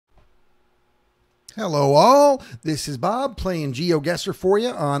Hello all, this is Bob playing Geoguessr for you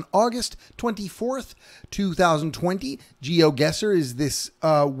on August 24th, 2020. Geoguessr is this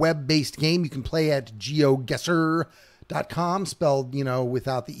web-based game you can play at geoguessr.com, spelled,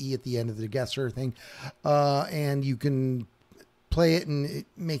 without the E at the end of the guesser thing. And you can play it and it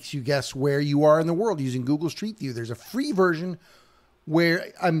makes you guess where you are in the world using Google Street View. There's a free version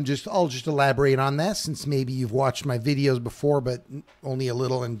where I'll just elaborate on that since maybe you've watched my videos before, but only a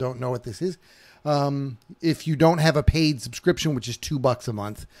little and don't know what this is. If you don't have a paid subscription, which is $2 a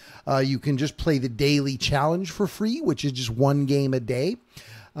month, you can just play the daily challenge for free, which is just one game a day.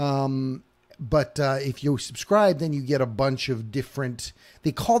 But if you subscribe, then you get a bunch of different,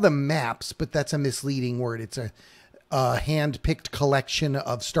 they call them maps, but that's a misleading word. It's a hand-picked collection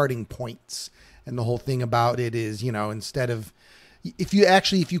of starting points. And the whole thing about it is, instead of, if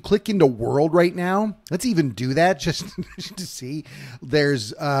you click into world right now, let's even do that just to see,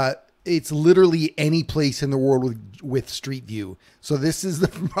 there's, it's literally any place in the world with Street View. So this is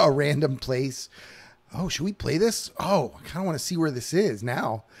a random place. Oh, should we play this? Oh, I kind of want to see where this is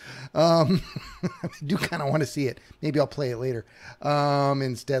now. I do kind of want to see it. Maybe I'll play it later.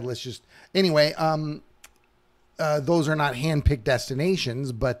 Instead, let's just... Anyway, those are not hand-picked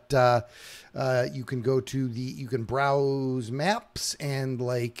destinations, but you can go to you can browse maps, and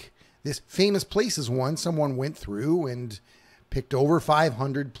like this famous places one, someone went through and picked over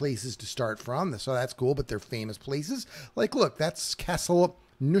 500 places to start from. So that's cool, but they're famous places. Like, look, that's Castle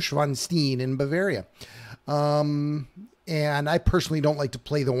Neuschwanstein in Bavaria. And I personally don't like to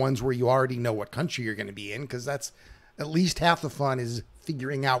play the ones where you already know what country you're going to be in, because that's at least half the fun is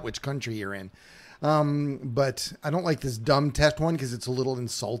figuring out which country you're in. But I don't like this dumb test one because it's a little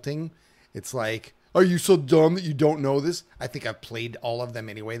insulting. It's like, are you so dumb that you don't know this? I think I've played all of them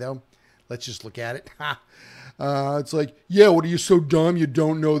anyway, though. Let's just look at it. It's like, yeah, what are you so dumb? You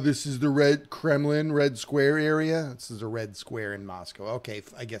don't know this is the Red Kremlin, Red Square area? This is a red square in Moscow. Okay,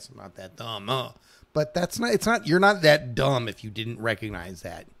 I guess I'm not that dumb, huh? But you're not that dumb if you didn't recognize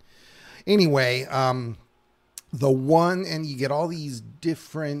that. Anyway, the one, and you get all these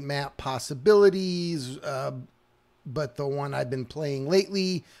different map possibilities, but the one I've been playing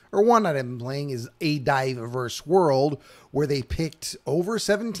lately, or one I've been playing, is A Diverse World, where they picked over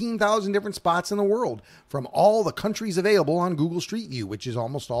 17,000 different spots in the world from all the countries available on Google Street View, which is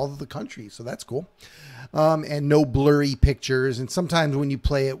almost all of the countries. So that's cool. And no blurry pictures. And sometimes when you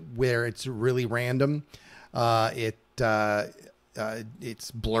play it where it's really random, it's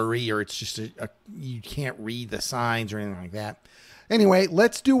blurry, or it's just you can't read the signs or anything like that. Anyway,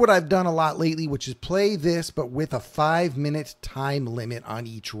 let's do what I've done a lot lately, which is play this, but with a 5-minute time limit on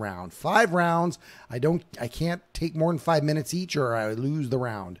each round. 5 rounds. I can't take more than 5 minutes each, or I lose the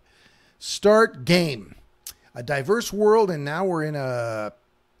round. Start game. A diverse world, and now we're in a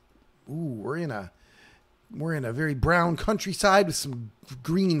very brown countryside with some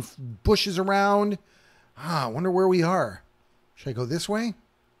green bushes around. I wonder where we are. Should I go this way?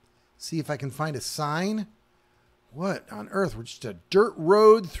 See if I can find a sign. What on earth? We're just a dirt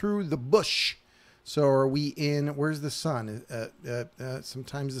road through the bush. So are we in... Where's the sun?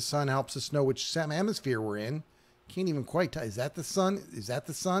 Sometimes the sun helps us know which hemisphere we're in. Can't even quite tell. Is that the sun? Is that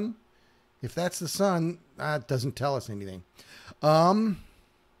the sun? If that's the sun, it doesn't tell us anything. Wow.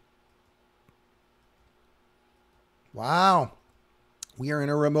 We are in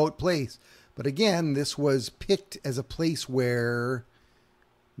a remote place. But again, this was picked as a place where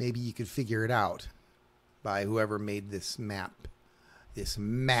maybe you could figure it out by whoever made this map. There's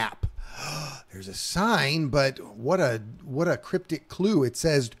a sign, but what a cryptic clue. It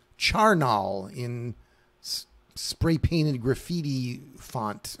says Charnal in spray painted graffiti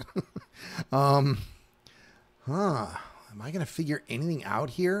font. Am I going to figure anything out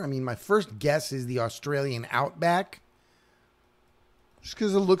here? I mean, my first guess is the Australian outback. Just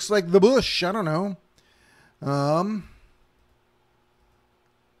because it looks like the bush. I don't know.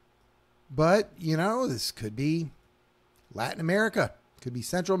 But, this could be Latin America. Could be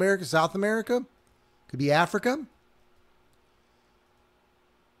Central America, South America. Could be Africa.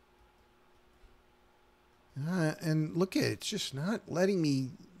 And look at it. It's just not letting me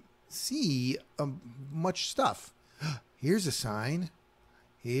see much stuff. Here's a sign.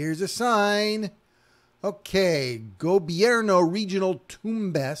 Here's a sign. Okay. Gobierno Regional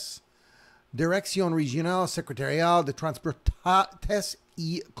Tumbes. Dirección Regional Secretarial de Transportes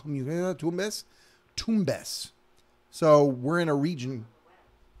y Comunidad Tumbes. So we're in a region.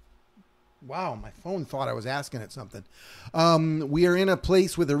 Wow, my phone thought I was asking it something. We are in a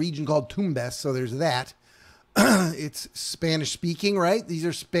place with a region called Tumbes, so there's that. It's Spanish speaking, right? These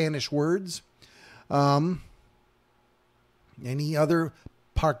are Spanish words. Any other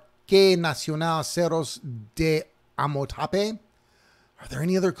Parque Nacional Cerros de Amotape. Are there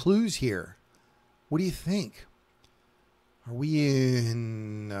any other clues here? What do you think? Are we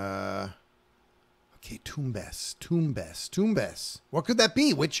in... okay, Tumbes. What could that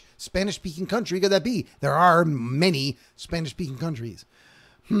be? Which Spanish-speaking country could that be? There are many Spanish-speaking countries.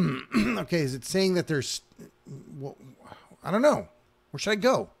 Okay, is it saying that there's... Well, I don't know. Where should I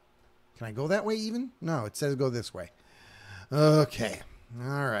go? Can I go that way even? No, it says go this way. Okay.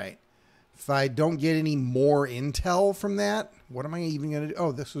 All right. If I don't get any more intel from that, what am I even going to do?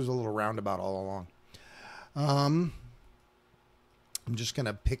 Oh, this was a little roundabout all along. I'm just going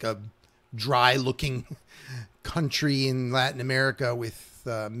to pick a dry-looking country in Latin America with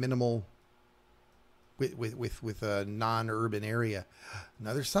minimal, with a non-urban area.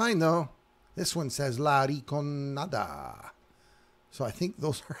 Another sign, though. This one says La Riconada. So I think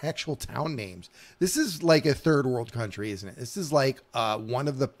those are actual town names. This is like a third world country, isn't it? This is like one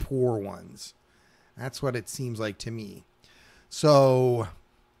of the poor ones. That's what it seems like to me. So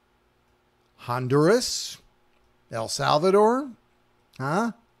Honduras, El Salvador,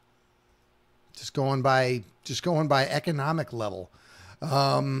 huh? Just going by economic level.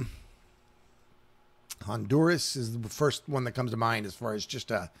 Honduras is the first one that comes to mind as far as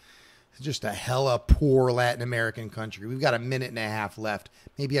just a hella poor Latin American country. We've got a minute and a half left.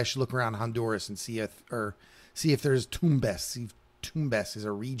 Maybe I should look around Honduras and see if there's Tumbes. See if Tumbes is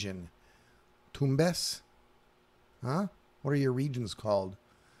a region. Tumbes? Huh? What are your regions called?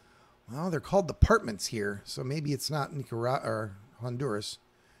 Well, they're called departments here, so maybe it's not Nicaragua or Honduras.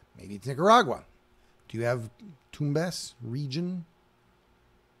 Maybe it's Nicaragua. Do you have Tumbes region?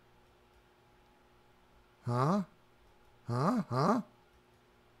 Huh? I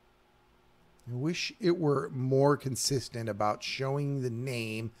wish it were more consistent about showing the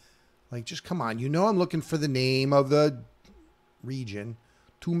name. Like, just come on. You know I'm looking for the name of the region.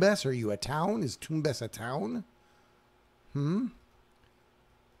 Tumbes, are you a town? Is Tumbes a town? I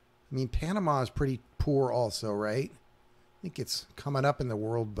mean, Panama is pretty poor also, right? I think it's coming up in the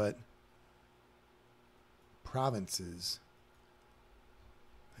world, but provinces.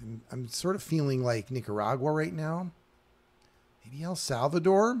 I'm sort of feeling like Nicaragua right now. Maybe El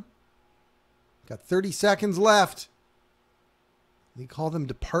Salvador? Got 30 seconds left. They call them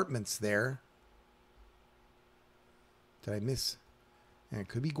departments there. Did I miss? And it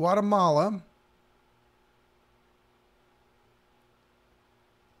could be Guatemala.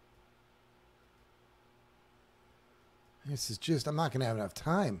 This is just, I'm not going to have enough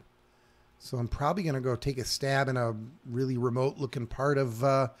time. So I'm probably going to go take a stab in a really remote looking part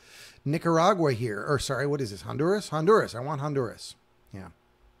of Nicaragua here. Or sorry, what is this? Honduras? Honduras. I want Honduras. Yeah.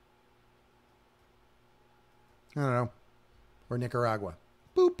 I don't know. Or Nicaragua.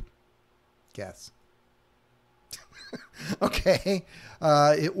 Boop. Guess. Okay.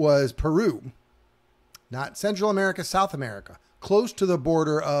 It was Peru. Not Central America, South America. Close to the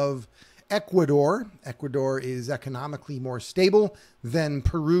border of Ecuador. Ecuador is economically more stable than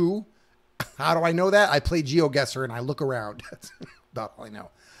Peru. How do I know that? I play Geoguessr and I look around. That's about all I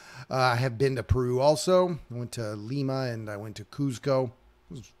know. I have been to Peru also. I went to Lima and I went to Cuzco. It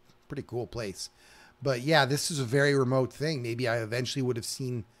was a pretty cool place. But yeah, this is a very remote thing. Maybe I eventually would have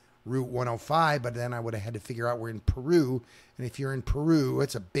seen Route 105, but then I would have had to figure out we're in Peru. And if you're in Peru,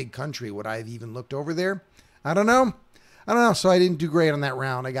 it's a big country. Would I have even looked over there? I don't know. So I didn't do great on that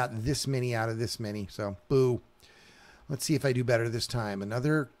round. I got this many out of this many. So boo. Let's see if I do better this time.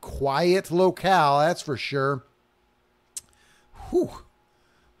 Another quiet locale, that's for sure. Whew.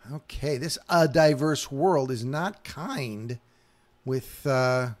 Okay, this A Diverse World is not kind with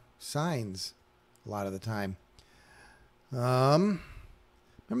signs a lot of the time. Remember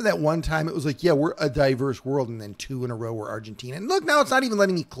that one time it was like, yeah, we're a diverse world, and then 2 in a row were Argentina. And look, now it's not even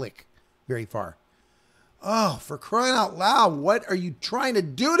letting me click very far. Oh, for crying out loud, what are you trying to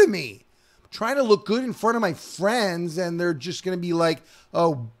do to me? Trying to look good in front of my friends, and they're just going to be like,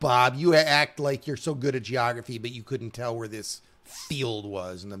 oh, Bob, you act like you're so good at geography, but you couldn't tell where this field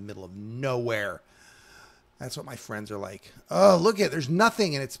was in the middle of nowhere. That's what my friends are like. Oh, look there's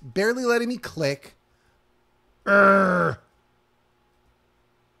nothing, and it's barely letting me click. Urgh.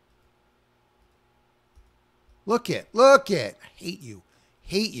 Look it. I hate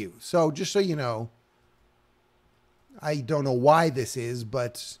you. So just so you know, I don't know why this is,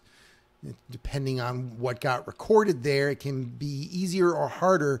 but depending on what got recorded there, it can be easier or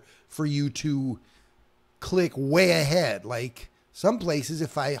harder for you to click way ahead. Like some places,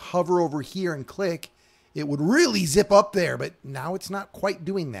 if I hover over here and click, it would really zip up there, but now it's not quite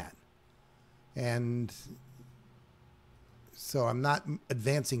doing that. And so I'm not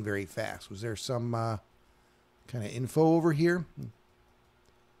advancing very fast. Was there some kind of info over here?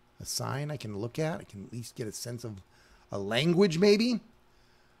 a sign I can look at. I can at least get a sense of a language, maybe.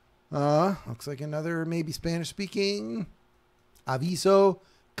 Looks like another maybe Spanish speaking. Aviso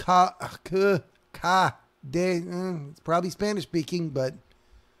de. It's probably Spanish speaking, but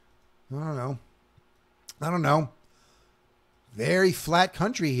I don't know. I don't know. Very flat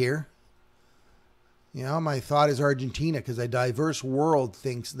country here. You know, my thought is Argentina, because a diverse world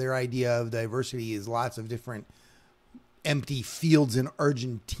thinks their idea of diversity is lots of different empty fields in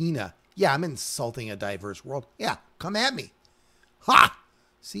Argentina. Yeah, I'm insulting a diverse world. Yeah, come at me. Ha!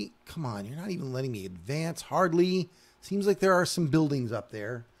 See, come on, you're not even letting me advance, hardly. Seems like there are some buildings up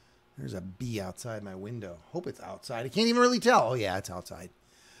there. There's a bee outside my window. Hope it's outside. I can't even really tell. Oh, yeah, it's outside.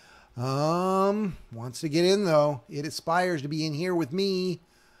 Wants to get in, though. It aspires to be in here with me.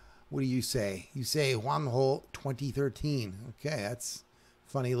 What do you say? You say Juanjo 2013. Okay, that's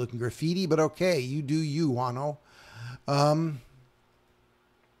funny looking graffiti, but okay. You do you, Juanjo.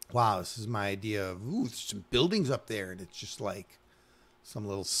 Wow, this is my idea of, ooh, there's some buildings up there, and it's just like some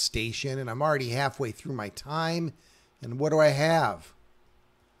little station, and I'm already halfway through my time. And what do I have?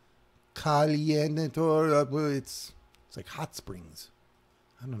 Caliente. It's like hot springs.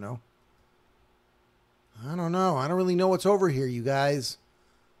 I don't know. I don't really know what's over here, you guys.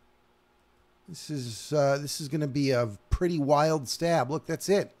 This is going to be a pretty wild stab. Look, that's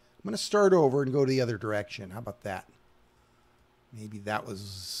it. I'm going to start over and go the other direction. How about that? Maybe that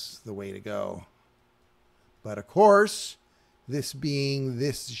was the way to go. But of course, this being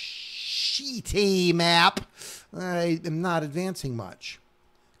this sheety map, I am not advancing much.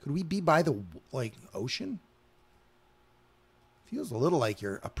 Could we be by the, like, ocean? Feels a little like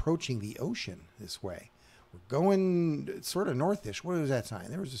you're approaching the ocean this way. We're going sort of northish. What was that sign?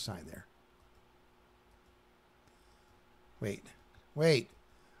 There was a sign there. Wait.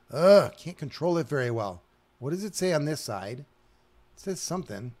 Can't control it very well. What does it say on this side? It says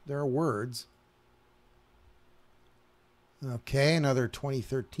something. There are words. Okay, another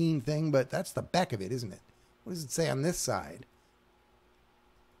 2013 thing, but that's the back of it, isn't it? What does it say on this side?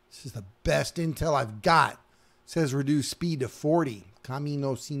 This is the best intel I've got. It says reduce speed to 40.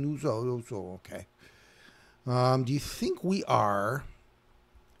 Camino sinuoso. Okay. Do you think we are...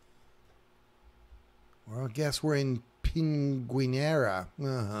 Well, I guess we're in Pinguinera.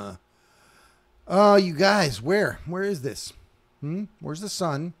 Oh, you guys, where is this? Where's the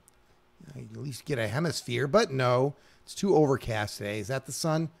sun? I at least get a hemisphere, but no, it's too overcast today. Is that the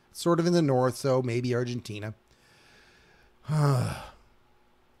sun? It's sort of in the north, so maybe Argentina.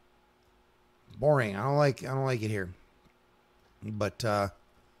 Boring. I don't like it here. But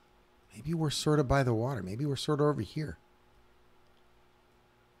maybe we're sort of by the water. Maybe we're sort of over here.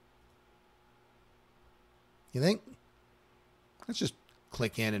 You think? Let's just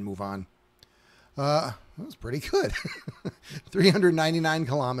click in and move on. That was pretty good. 399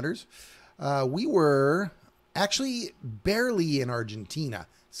 kilometers. We were actually barely in Argentina.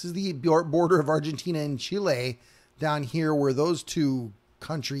 This is the border of Argentina and Chile down here where those two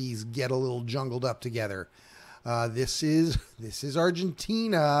countries get a little jungled up together. This is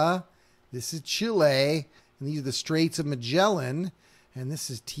Argentina. This is Chile. And these are the Straits of Magellan. And this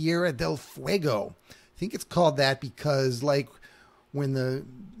is Tierra del Fuego. I think it's called that because, like, when the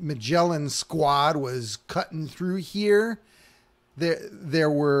Magellan squad was cutting through here, there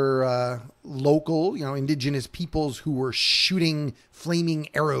were local, indigenous peoples who were shooting flaming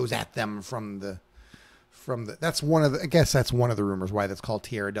arrows at them from the. That's one of the. I guess that's one of the rumors why that's called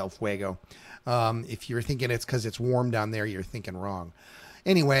Tierra del Fuego. If you're thinking it's because it's warm down there, you're thinking wrong.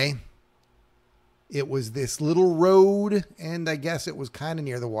 Anyway, it was this little road, and I guess it was kind of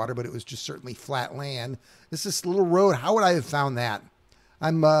near the water, but it was just certainly flat land. This little road. How would I have found that?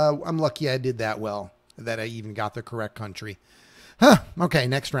 I'm lucky I did that well, that I even got the correct country. Okay,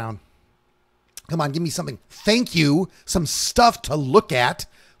 next round. Come on, give me something. Thank you. Some stuff to look at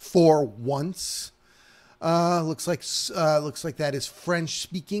for once. Looks like that is French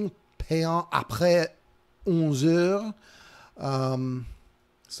speaking. Payant après 11 heures.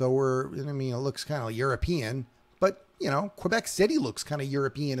 So it looks kind of European, but, Quebec City looks kind of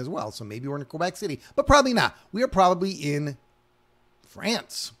European as well. So maybe we're in Quebec City, but probably not. We are probably in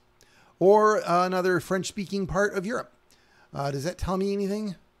France or another French-speaking part of Europe. Does that tell me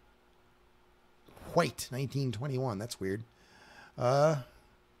anything? White, 1921. That's weird.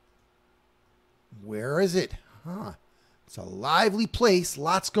 Where is it? It's a lively place.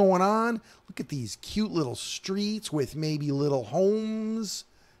 Lots going on. Look at these cute little streets with maybe little homes.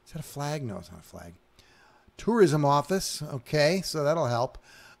 Is that a flag? No, it's not a flag. Tourism office. Okay, so that'll help.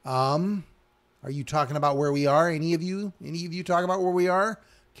 Are you talking about where we are? Any of you talk about where we are?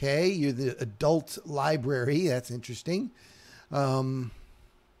 Okay, you're the adult library. That's interesting.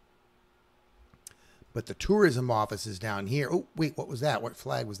 But the tourism office is down here. Oh, wait, what was that? What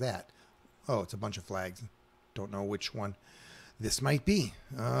flag was that? Oh, it's a bunch of flags. Don't know which one this might be.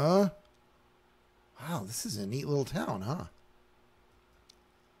 Wow, this is a neat little town, huh?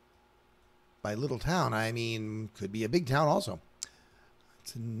 By little town, I mean, could be a big town also.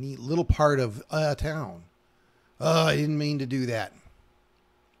 It's a neat little part of a town. Oh, I didn't mean to do that.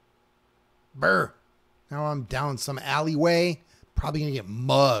 Brr. Now I'm down some alleyway. Probably going to get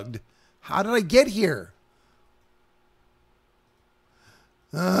mugged. How did I get here?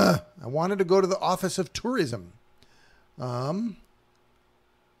 I wanted to go to the Office of Tourism. De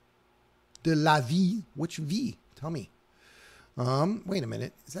la vie. Which vie? Tell me. Wait a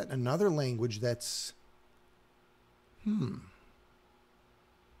minute. Is that another language that's... Well,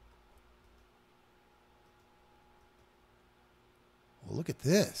 look at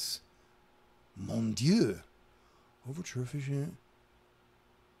this. Mon Dieu. Overture efficient.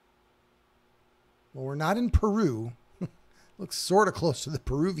 Well, we're not in Peru. Looks sort of close to the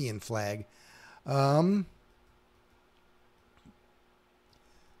Peruvian flag.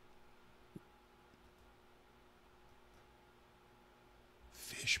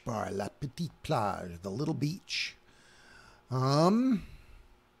 Fish bar, la petite plage, the little beach.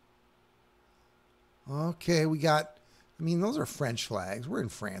 Okay, we got, I mean, those are French flags. We're in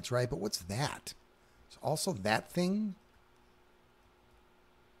France, right? But what's that? It's also that thing?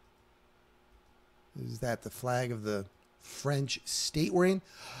 Is that the flag of the French state we're in?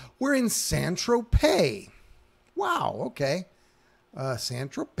 We're in Saint-Tropez. Wow, okay.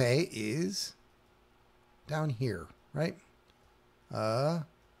 Saint-Tropez is down here, right?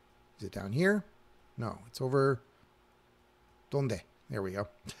 Is it down here? No, it's over. Donde? There we go.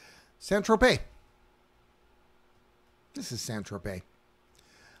 Saint-Tropez. This is Saint-Tropez.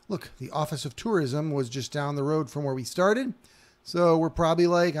 Look, the Office of Tourism was just down the road from where we started. So we're probably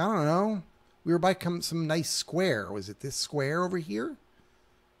like, I don't know. We were by some nice square. Was it this square over here?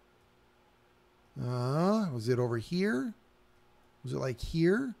 Was it over here? Was it like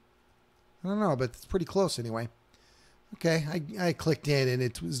here? I don't know, but it's pretty close anyway. Okay, I clicked in and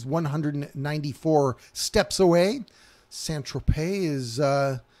it was 194 steps away. Saint-Tropez is,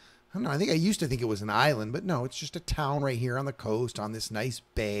 I don't know, I used to think it was an island, but no, it's just a town right here on the coast on this nice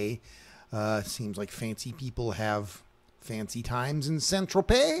bay. Seems like fancy people have fancy times in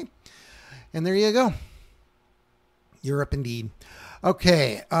Saint-Tropez. And there you go. Europe indeed.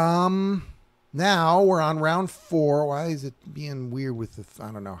 Okay, now we're on round 4. Why is it being weird with the,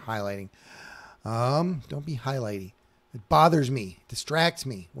 I don't know, highlighting? Don't be highlighting. It bothers me. It distracts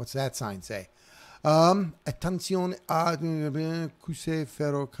me. What's that sign say? Atención a cruce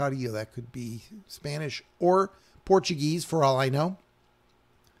ferrocarril. That could be Spanish or Portuguese for all I know.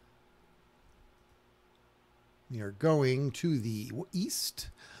 We are going to the east.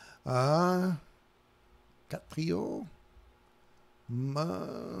 Catrio. I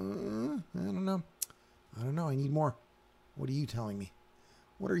don't know. I need more. What are you telling me?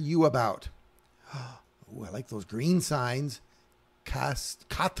 What are you about? Ooh, I like those green signs.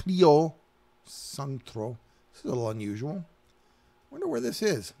 Catrio Centro. This is a little unusual. Wonder where this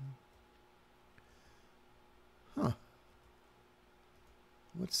is. Huh.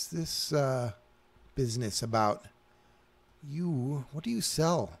 What's this business about? What do you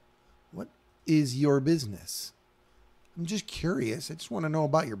sell? What is your business? I'm just curious. I just want to know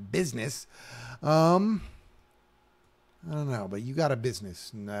about your business. I don't know, but you got a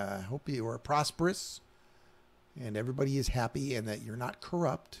business, and I hope you are prosperous and everybody is happy and that you're not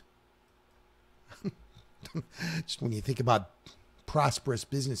corrupt. Just when you think about prosperous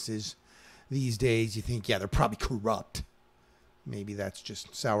businesses these days, you think, yeah, they're probably corrupt. Maybe that's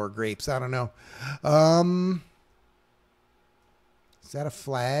just sour grapes. I don't know. Is that a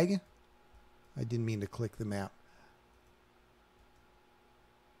flag? I didn't mean to click the map.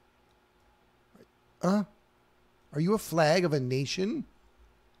 Are you a flag of a nation?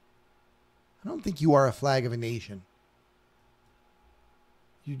 I don't think you are a flag of a nation.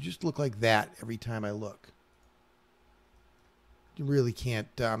 You just look like that every time I look. You really can't.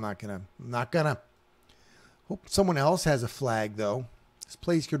 I'm not gonna. Hope someone else has a flag, though. This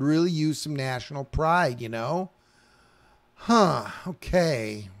place could really use some national pride, you know? Huh.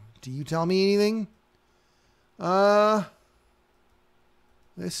 Okay. Do you tell me anything?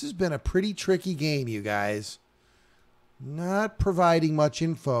 This has been a pretty tricky game, you guys. Not providing much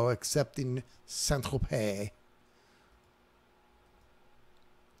info except in Saint-Tropez.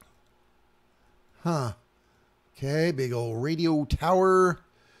 Huh. Okay, big old radio tower.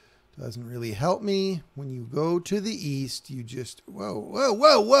 Doesn't really help me. When you go to the east, you just... Whoa, whoa,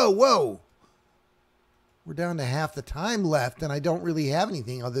 whoa, whoa, whoa! We're down to half the time left, and I don't really have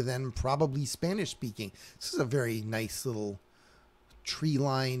anything other than probably Spanish speaking. This is a very nice little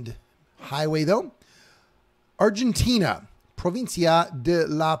tree-lined highway, though. Argentina, Provincia de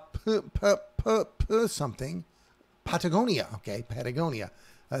la something. Patagonia. Okay, Patagonia.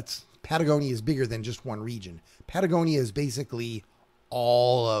 Patagonia is bigger than just one region. Patagonia is basically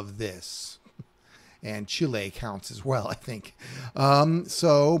all of this. And Chile counts as well, I think.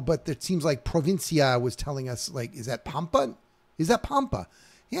 But it seems like Provincia was telling us, like, is that Pampa? Is that Pampa?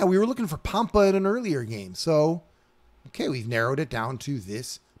 Yeah, we were looking for Pampa in an earlier game. So, okay, we've narrowed it down to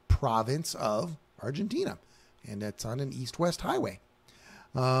this province of Argentina. And it's on an east-west highway.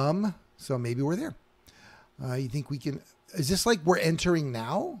 So maybe we're there. You think we can... Is this like we're entering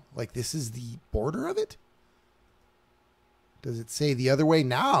now? Like this is the border of it? Does it say the other way?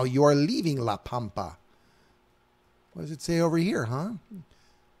 Now you are leaving La Pampa. What does it say over here, huh?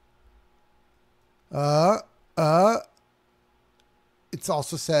 It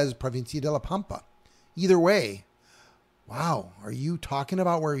also says Provincia de la Pampa. Either way. Wow. Are you talking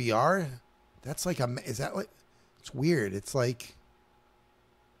about where we are? That's like is that like, it's weird. It's like,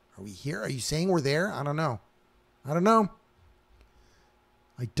 are we here? Are you saying we're there? I don't know. I don't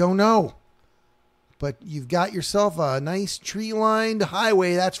know. But you've got yourself a nice tree-lined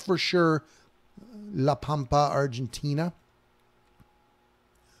highway, that's for sure. La Pampa, Argentina.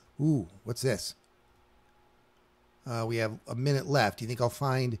 Ooh, what's this? We have a minute left. Do you think I'll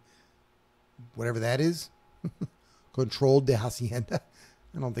find whatever that is? Control de Hacienda.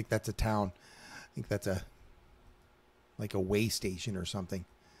 I don't think that's a town. I think that's like a way station or something.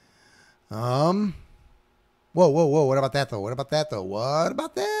 Whoa. What about that, though? What about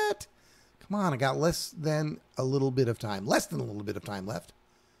that? Come on, I got less than a little bit of time. Less than a little bit of time left.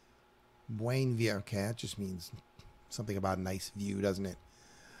 Buen view. Okay, that just means something about a nice view, doesn't it?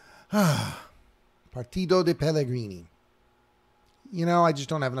 Partido de Pellegrini. You know, I just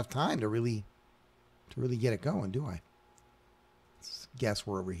don't have enough time to really get it going, do I? Let's guess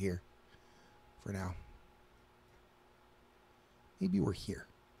we're over here for now. Maybe we're here.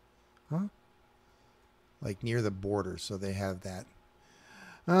 Huh? Like near the border, so they have that.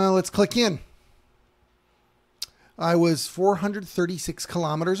 Let's click in. I was 436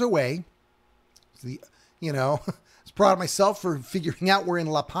 kilometers away. I was proud of myself for figuring out we're in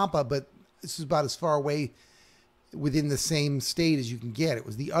La Pampa, but this is about as far away within the same state as you can get. It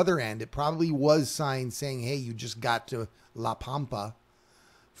was the other end. It probably was signs saying, hey, you just got to La Pampa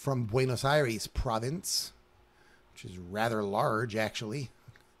from Buenos Aires province, which is rather large, actually.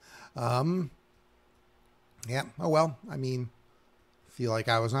 Yeah, oh well, I mean, feel like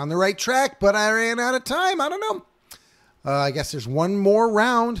I was on the right track, but I ran out of time. I don't know. I guess there's one more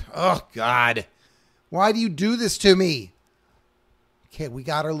round. Oh, God. Why do you do this to me? Okay, we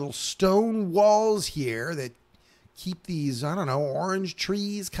got our little stone walls here that keep these, I don't know, orange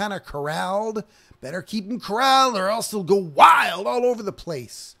trees kind of corralled. Better keep them corralled or else they'll go wild all over the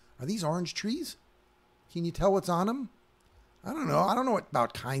place. Are these orange trees? Can you tell what's on them? I don't know. I don't know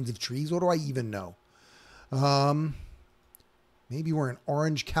about kinds of trees. What do I even know? Maybe we're in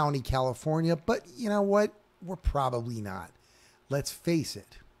Orange County, California, but you know what? We're probably not. Let's face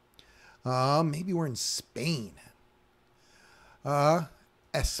it. Maybe we're in Spain.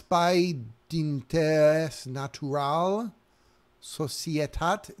 Espai d'interès natural,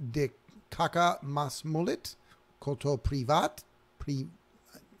 Societat de Caca Mas Mullet, Coto Privat.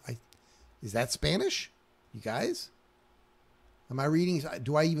 Is that Spanish? You guys? Am I reading?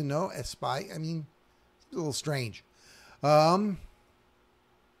 Do I even know? Espai? I mean, it's a little strange. Basa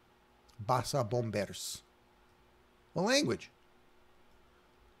Bombers. What language?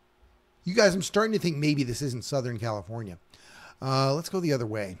 You guys, I'm starting to think maybe this isn't Southern California. Let's go the other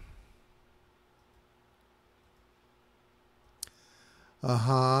way.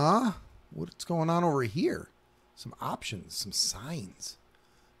 What's going on over here? Some options, some signs.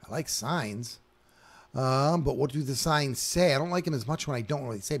 I like signs. But what do the signs say? I don't like them as much when I don't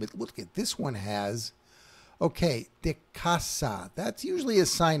really say, but look at this one has, okay, de casa. That's usually a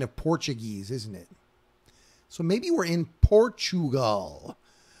sign of Portuguese, isn't it? So maybe we're in Portugal.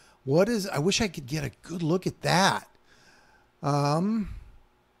 What is, I wish I could get a good look at that. I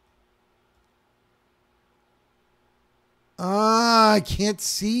can't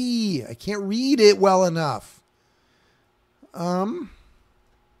see. I can't read it well enough.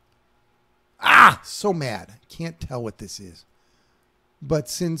 So mad. I can't tell what this is. But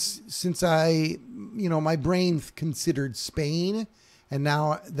since I, my brain considered Spain, and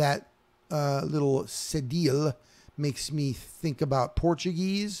now that little cedille makes me think about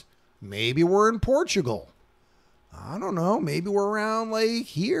Portuguese, maybe we're in Portugal. I don't know. Maybe we're around like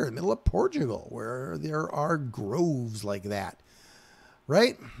here, in the middle of Portugal, where there are groves like that.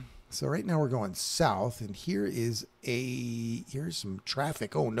 Right? So right now we're going south, and here's some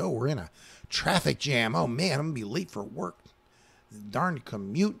traffic. Oh no, we're in a traffic jam. Oh man, I'm gonna be late for work. Darn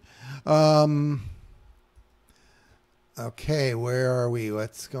commute. Okay, where are we?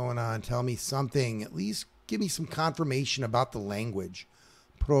 What's going on? Tell me something. At least give me some confirmation about the language.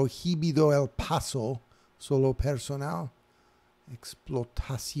 Prohibido el paso solo personal.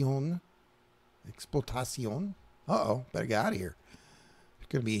 Explotación. Explotación. Uh-oh, better get out of here. There's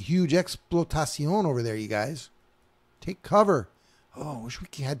going to be a huge explotación over there, you guys. Take cover. Oh, I wish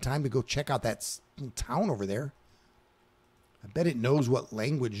we had time to go check out that town over there. I bet it knows what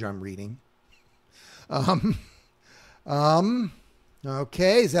language I'm reading. Okay,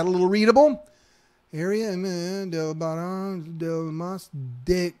 is that a little readable? Area del Barão del Mas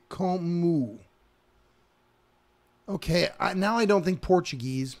de Como. Okay, now I don't think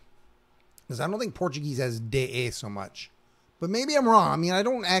Portuguese, because I don't think Portuguese has de so much. But maybe I'm wrong. I mean, I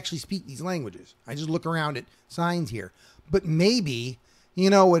don't actually speak these languages. I just look around at signs here. But maybe, you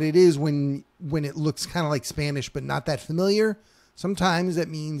know what it is when it looks kind of like Spanish but not that familiar? Sometimes that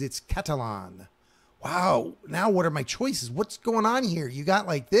means it's Catalan. Wow, now what are my choices? What's going on here? You got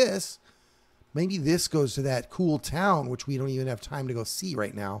like this. Maybe this goes to that cool town, which we don't even have time to go see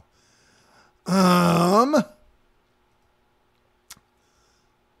right now.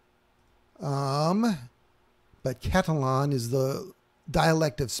 But Catalan is the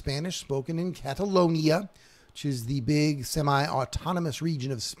dialect of Spanish spoken in Catalonia, which is the big semi-autonomous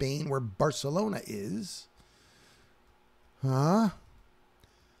region of Spain where Barcelona is. Huh?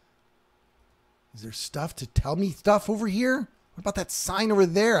 Is there stuff to tell me stuff over here? What about that sign over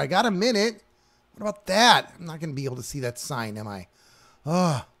there? I got a minute. What about that? I'm not going to be able to see that sign, am I?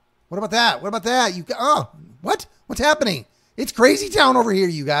 Oh, what about that? What about that? What? What's happening? It's crazy town over here,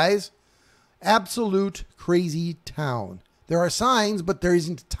 you guys. Absolute crazy town. There are signs, but there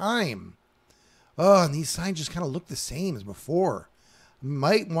isn't time. Oh, and these signs just kind of look the same as before.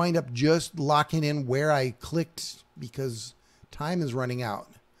 Might wind up just locking in where I clicked because time is running out.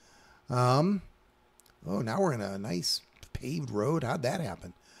 Oh, now we're in a nice paved road. How'd that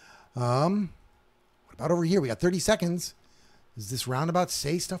happen? What about over here? We got 30 seconds. Does this roundabout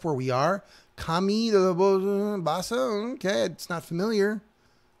say stuff where we are? Cami de Basa? Okay, it's not familiar.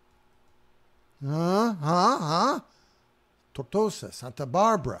 Tortosa, Santa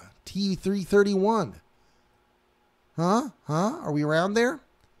Barbara, T331. Are we around there?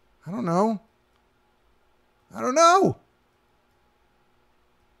 I don't know.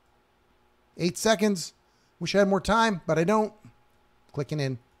 8 seconds. Wish I had more time, but I don't. Clicking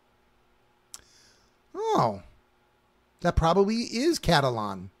in. Oh, that probably is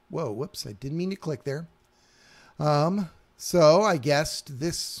Catalan. Whoa, whoops, I didn't mean to click there. So I guessed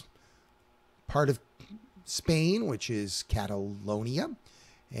this part of Spain, which is Catalonia,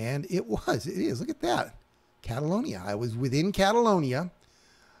 and it is. Look at that. Catalonia. I was within Catalonia.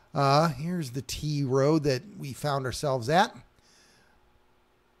 Here's the T road that we found ourselves at.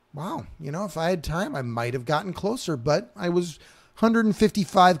 Wow, if I had time, I might have gotten closer, but I was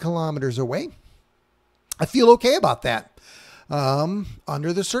 155 kilometers away. I feel okay about that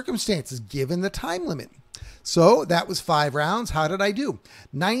under the circumstances, given the time limit. So that was 5 rounds. How did I do?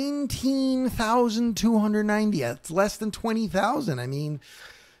 19,290. That's less than 20,000. I mean,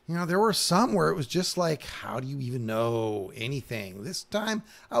 there were some where it was just like, how do you even know anything? This time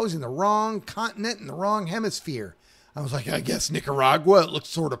I was in the wrong continent in the wrong hemisphere. I was like, I guess Nicaragua, it looks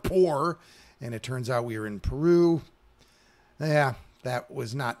sort of poor. And it turns out we were in Peru. Yeah, that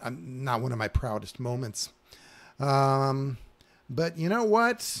was not one of my proudest moments. But you know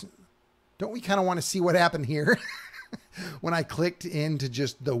what? Don't we kind of want to see what happened here? When I clicked into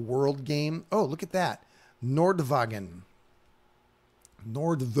just the world game. Oh, look at that. Nordvagen.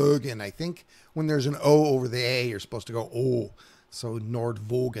 I think when there's an O over the A, you're supposed to go O. So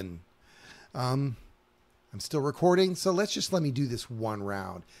Nordvogen. I'm still recording, so let me do this one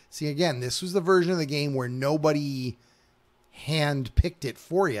round. See, again, this was the version of the game where nobody hand-picked it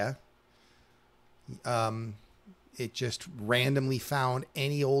for you. It just randomly found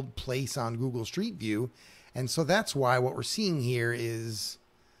any old place on Google Street View. And so that's why what we're seeing here is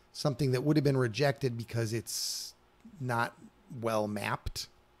something that would have been rejected because it's not well mapped,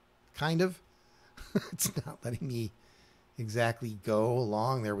 kind of. It's not letting me exactly go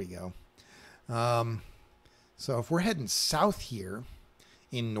along. There we go. So if we're heading south here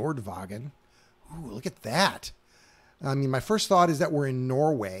in Nordvagen, ooh, look at that. I mean, my first thought is that we're in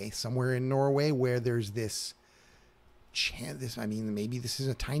Norway, somewhere in Norway where there's maybe this is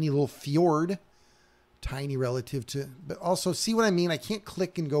a tiny little fjord tiny relative to, but also see what I mean? I can't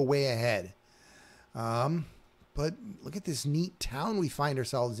click and go way ahead. But look at this neat town we find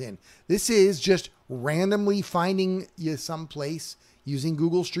ourselves in. This is just randomly finding you someplace using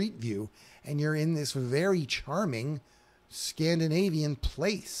Google Street View, and you're in this very charming Scandinavian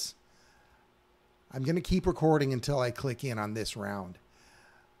place. I'm going to keep recording until I click in on this round,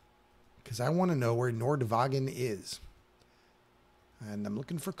 because I want to know where Nordvagen is. And I'm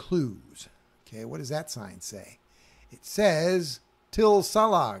looking for clues. Okay, what does that sign say? It says Till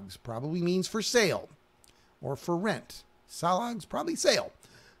Salags, probably means for sale or for rent. Salags, probably sale.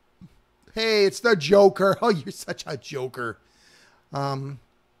 Hey, it's the Joker. Oh, you're such a joker.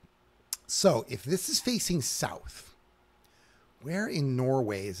 So if this is facing south, where in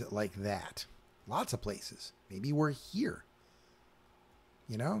Norway is it like that? Lots of places. Maybe we're here.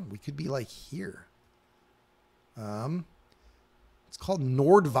 You know, we could be like here. It's called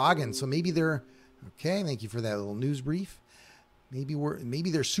Nordvagen, so maybe they're okay. Thank you for that little news brief.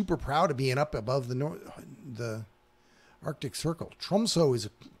 Maybe they're super proud of being up above the Arctic Circle. Tromsø is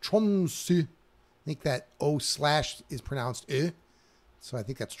Tromsø. I think that O/ is pronounced E. So I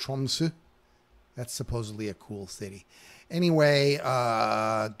think that's Tromsø. That's supposedly a cool city. Anyway, do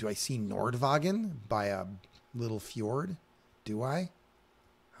I see Nordvagen by a little fjord? Do I?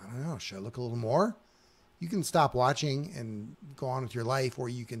 I don't know. Should I look a little more? You can stop watching and go on with your life, or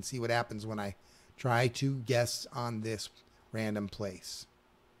you can see what happens when I try to guess on this random place.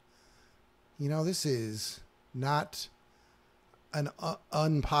 You know, this is not an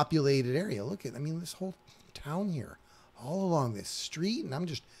unpopulated area. Look at, I mean, this whole town here, all along this street, and I'm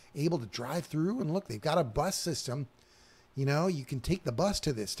just able to drive through, and look, they've got a bus system. You know, you can take the bus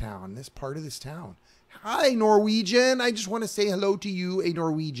to this town, this part of this town. Hi, Norwegian. I just want to say hello to you, a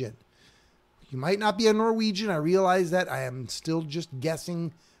Norwegian. You might not be a Norwegian. I realize that. I am still just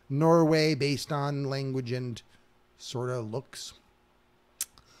guessing Norway based on language and sort of looks.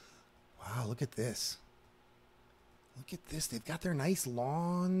 Wow, look at this. Look at this. They've got their nice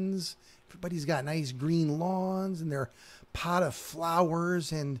lawns. Everybody's got nice green lawns and their pot of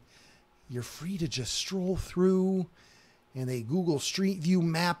flowers, and you're free to just stroll through. And they Google Street View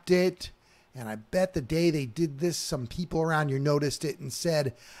mapped it. And I bet the day they did this, some people around here noticed it and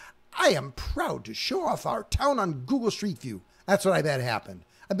said, I am proud to show off our town on Google Street View. That's what I bet happened.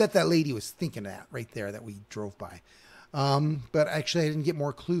 I bet that lady was thinking that right there that we drove by. But actually, I didn't get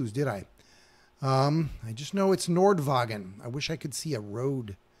more clues, did I? I just know it's Nordvagen. I wish I could see a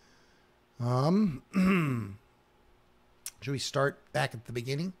road. Should we start back at the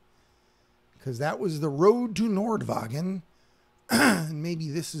beginning? Because that was the road to Nordvagen. And maybe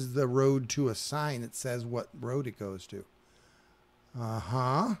this is the road to a sign that says what road it goes to.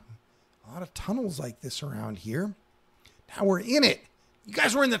 A lot of tunnels like this around here. Now we're in it. You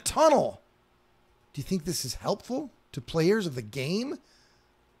guys were in the tunnel. Do you think this is helpful to players of the game?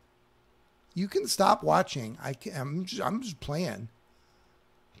 You can stop watching. I'm just playing.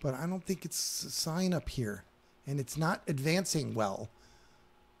 But I don't think it's a sign up here. And it's not advancing well.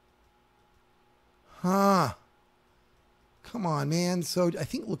 Come on, man. So I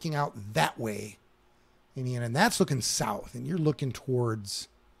think looking out that way. And that's looking south. And you're looking towards...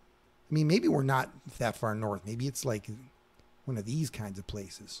 I mean, maybe we're not that far north. Maybe it's like one of these kinds of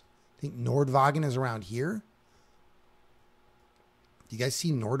places. I think Nordvagen is around here. Do you guys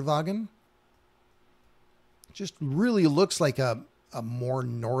see Nordvagen? It just really looks like a more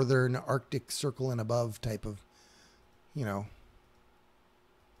northern Arctic Circle and above type of, you know.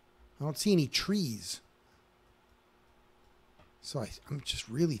 I don't see any trees. So I'm just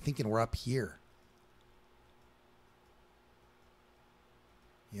really thinking we're up here.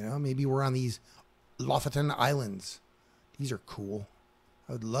 You know, maybe we're on these Lofoten Islands. These are cool.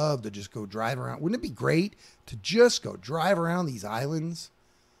 I would love to just go drive around. Wouldn't it be great to just go drive around these islands?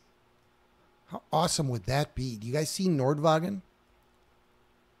 How awesome would that be? Do you guys see Nordvagen?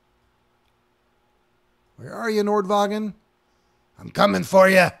 Where are you, Nordvagen? I'm coming for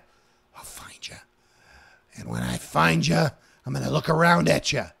you. I'll find you. And when I find you, I'm going to look around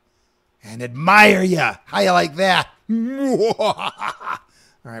at you and admire you. How you like that?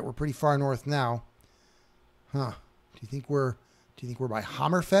 All right, we're pretty far north now. Huh. Do you think we're by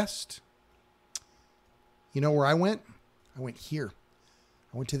Hammerfest? You know where I went? I went here.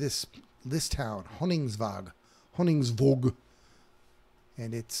 I went to this town, Honningsvåg.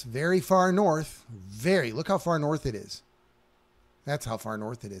 And it's very far north. Look how far north it is. That's how far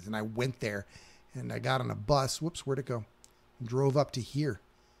north it is. And I went there and I got on a bus. Whoops, where'd it go? And drove up to here.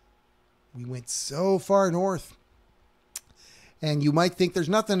 We went so far north. And you might think there's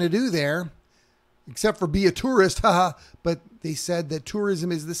nothing to do there except for be a tourist, haha. But they said that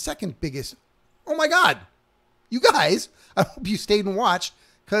tourism is the second biggest Oh my God. You guys, I hope you stayed and watched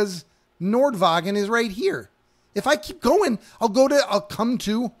because Nordwagen is right here. If I keep going, I'll come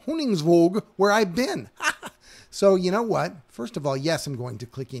to Honningsvåg where I've been. So you know what? First of all, yes, I'm going to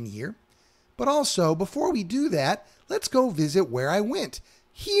click in here. But also, before we do that, let's go visit where I went.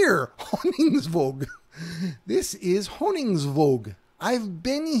 Here, Honningsvåg. This is Honningsvåg. I've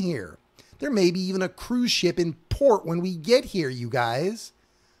been here. There may be even a cruise ship in port when we get here, you guys.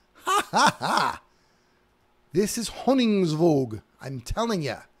 Ha ha ha. This is Honningsvåg. I'm telling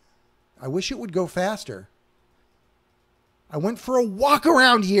you. I wish it would go faster. I went for a walk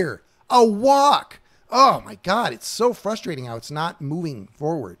around here. A walk. Oh my God, it's so frustrating how it's not moving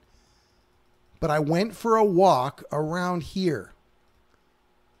forward. But I went for a walk around here.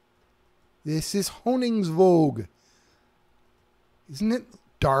 This is Honningsvåg. Isn't it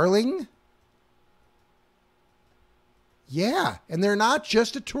darling? Yeah, and they're not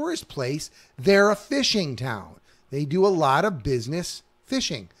just a tourist place. They're a fishing town. They do a lot of business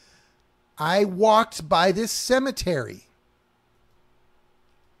fishing. I walked by this cemetery.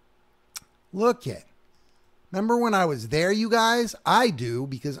 Look it. Remember when I was there, you guys? I do,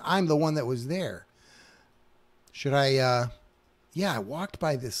 because I'm the one that was there. Should I, yeah, I walked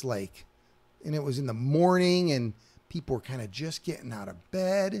by this lake. And it was in the morning, and people were kind of just getting out of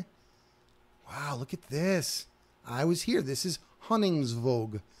bed. Wow, look at this. I was here. This is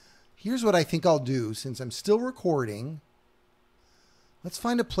Honningsvåg. Here's what I think I'll do, since I'm still recording. Let's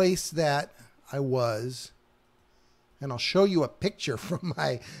find a place that I was, and I'll show you a picture from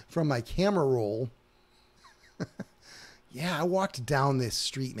my camera roll. Yeah, I walked down this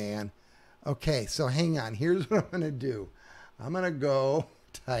street, man. Okay, so hang on. Here's what I'm going to do. I'm going to go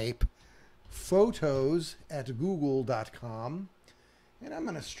type photos at google.com, and I'm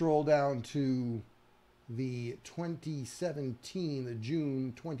going to scroll down to the June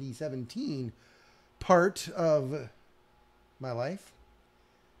 2017 part of my life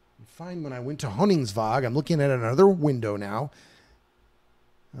and find when I went to Honningsvåg. I'm looking at another window now.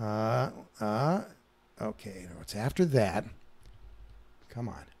 Okay, no, it's after that. Come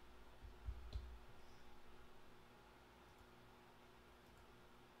on.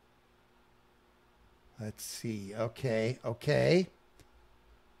 Let's see. Okay. Here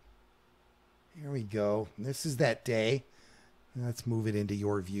we go. This is that day. Let's move it into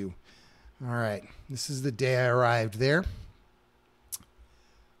your view. All right. This is the day I arrived there.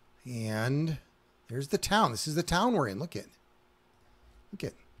 And there's the town. This is the town we're in. Look at.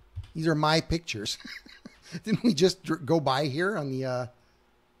 These are my pictures. Didn't we just go by here on the,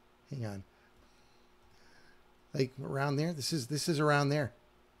 hang on. Like around there? This is around there.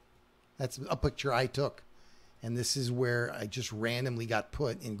 That's a picture I took. And this is where I just randomly got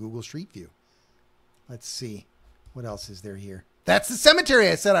put in Google Street View. Let's see. What else is there here? That's the cemetery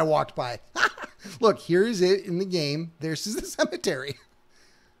I said I walked by. Look, here is it in the game. There's the cemetery.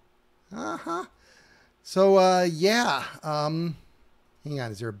 So, yeah. Hang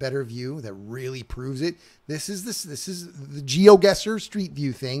on. Is there a better view that really proves it? This is the Geoguessr Street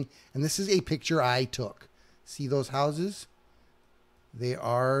View thing. And this is a picture I took. See those houses? They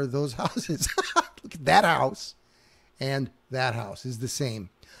are those houses. Look at that house. And that house is the same.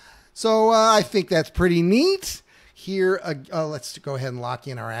 So I think that's pretty neat. Here, let's go ahead and lock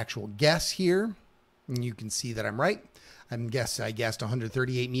in our actual guess here. And you can see that I'm right. I guessed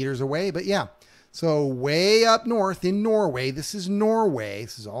 138 meters away. But yeah, so way up north in Norway. This is Norway.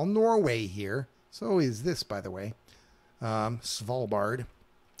 This is all Norway here. So is this, by the way. Svalbard.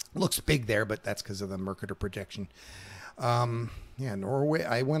 Looks big there, but that's because of the Mercator projection. Yeah, Norway.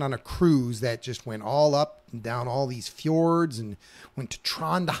 I went on a cruise that just went all up and down all these fjords and went to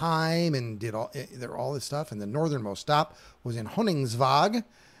Trondheim and did all this stuff. And the northernmost stop was in Honningsvåg,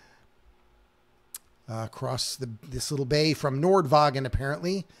 across this little bay from Nordvagen,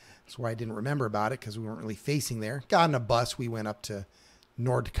 apparently. That's why I didn't remember about it, because we weren't really facing there. Got on a bus. We went up to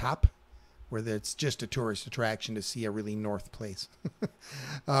Nordkapp, where it's just a tourist attraction to see a really north place.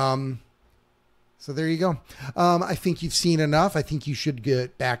 So there you go. I think you've seen enough. I think you should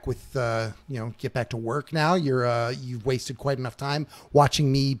get back with, get back to work now. You've wasted quite enough time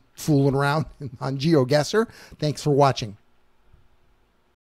watching me fooling around on Geoguessr. Thanks for watching.